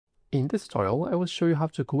In this tutorial, I will show you how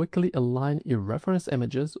to quickly align your reference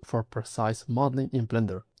images for precise modeling in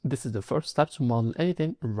Blender. This is the first step to model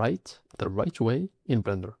anything the right way in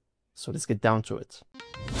Blender. So let's get down to it.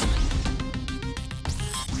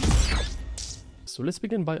 So let's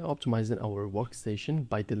begin by optimizing our workstation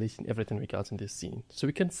by deleting everything we got in this scene. So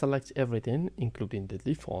we can select everything, including the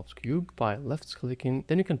default cube, by left-clicking,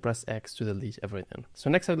 then you can press X to delete everything. So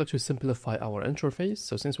next I'd like to simplify our interface.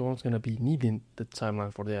 So since we're not going to be needing the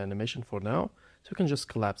timeline for the animation for now, so we can just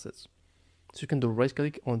collapse it. So you can do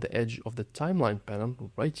right-click on the edge of the timeline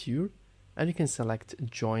panel right here, and you can select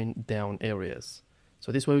Join Down Areas.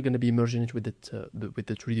 So this way we're going to be merging it with the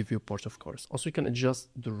 3D viewport, of course. Also, you can adjust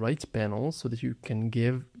the right panel so that you can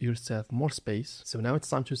give yourself more space. So now it's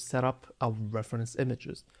time to set up our reference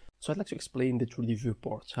images. So I'd like to explain the 3D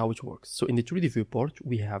viewport, how it works. So in the 3D viewport,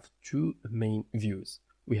 we have two main views.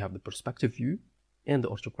 We have the perspective view and the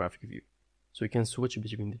orthographic view. So you can switch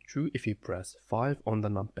between the two if you press 5 on the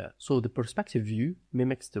numpad. So the perspective view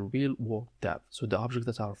mimics the real world depth. So the objects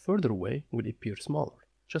that are further away will appear smaller,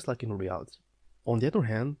 just like in reality. On the other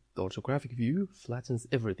hand, the orthographic view flattens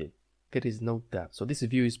everything. There is no depth. So this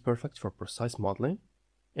view is perfect for precise modeling,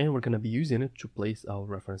 and we're going to be using it to place our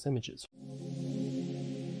reference images.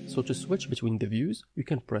 So to switch between the views, you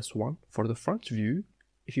can press 1 for the front view.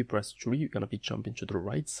 If you press 3, you're going to be jumping to the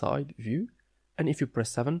right side view. And if you press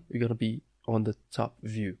 7, you're going to be on the top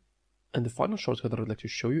view. And the final shortcut that I'd like to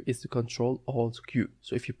show you is the Ctrl-Alt-Q.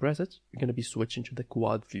 So if you press it, you're going to be switching to the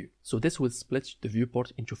quad view. So this will split the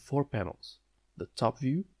viewport into 4 panels. The top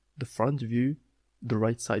view, the front view, the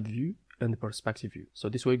right side view, and the perspective view. So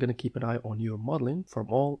this way you're going to keep an eye on your modeling from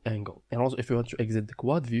all angles. And also if you want to exit the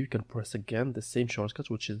quad view, you can press again the same shortcut,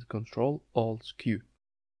 which is Ctrl-Alt-Q.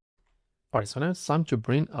 Alright, so now it's time to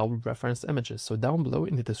bring our reference images. So down below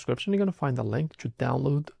in the description, you're going to find a link to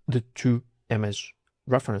download the 2 image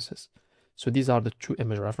references. So these are the 2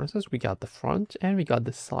 image references. We got the front and we got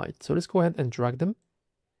the side. So let's go ahead and drag them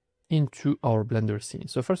into our Blender scene.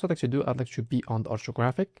 So first what I'd like to do, I'd like to be on the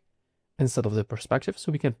orthographic instead of the perspective.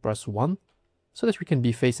 So we can press 1 so that we can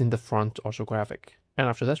be facing the front orthographic. And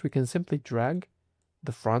after that, we can simply drag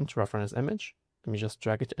the front reference image. Let me just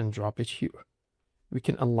drag it and drop it here. We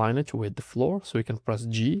can align it with the floor. So we can press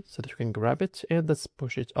G so that we can grab it and let's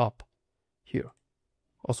push it up here.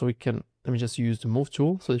 Also we can, let me just use the move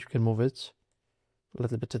tool so that you can move it a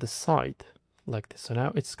little bit to the side like this. So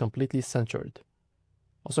now it's completely centered.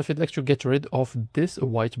 Also, if you'd like to get rid of this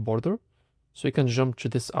white border, so you can jump to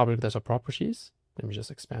this object data properties. Let me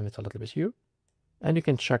just expand it a little bit here. And you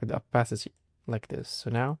can check the opacity like this.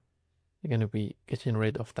 So now you're going to be getting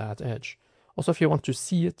rid of that edge. Also, if you want to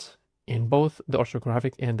see it in both the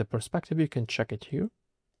orthographic and the perspective, you can check it here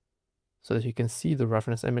so that you can see the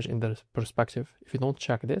reference image in the perspective. If you don't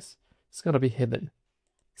check this, it's going to be hidden.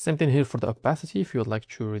 Same thing here for the opacity. If you would like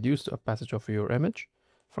to reduce the opacity of your image,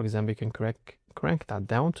 for example, you can crank that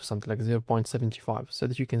down to something like 0.75 so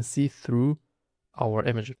that you can see through our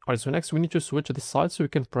image. Alright, so next we need to switch to the side, so we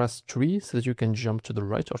can press 3 so that you can jump to the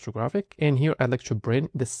right orthographic. And here I'd like to bring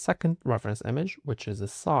the second reference image, which is the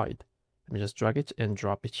side. Let me just drag it and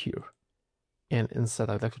drop it here. And instead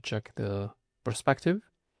I'd like to check the perspective.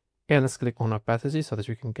 And let's click on opacity so that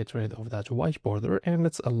we can get rid of that white border. And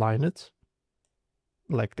let's align it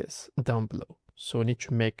like this down below. So we need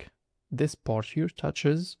to make this part here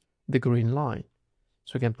touches the green line.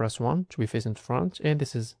 So we can press 1 to be facing front, and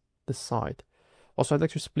this is the side. Also, I'd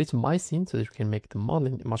like to split my scene so that we can make the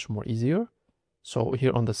modeling much more easier. So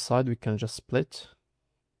here on the side, we can just split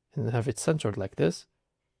and have it centered like this.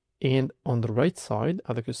 And on the right side,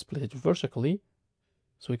 I'd like to split it vertically.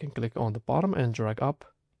 So we can click on the bottom and drag up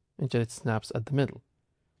until it snaps at the middle.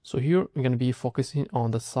 So here, we're going to be focusing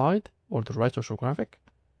on the side or the right orthographic.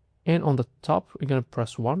 And on the top, we're going to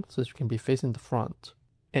press 1 so that we can be facing the front.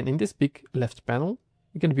 And in this big left panel,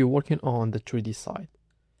 we're going to be working on the 3D side.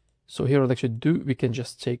 So here, what I should do, we can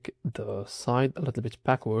just take the side a little bit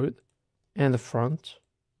backward and the front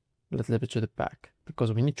a little bit to the back,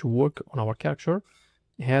 because we need to work on our character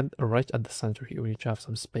head right at the center here. We need to have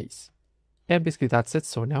some space. And basically that's it.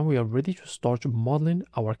 So now we are ready to start modeling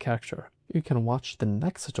our character. You can watch the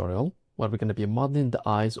next tutorial where we're going to be modeling the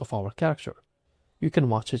eyes of our character. You can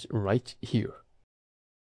watch it right here.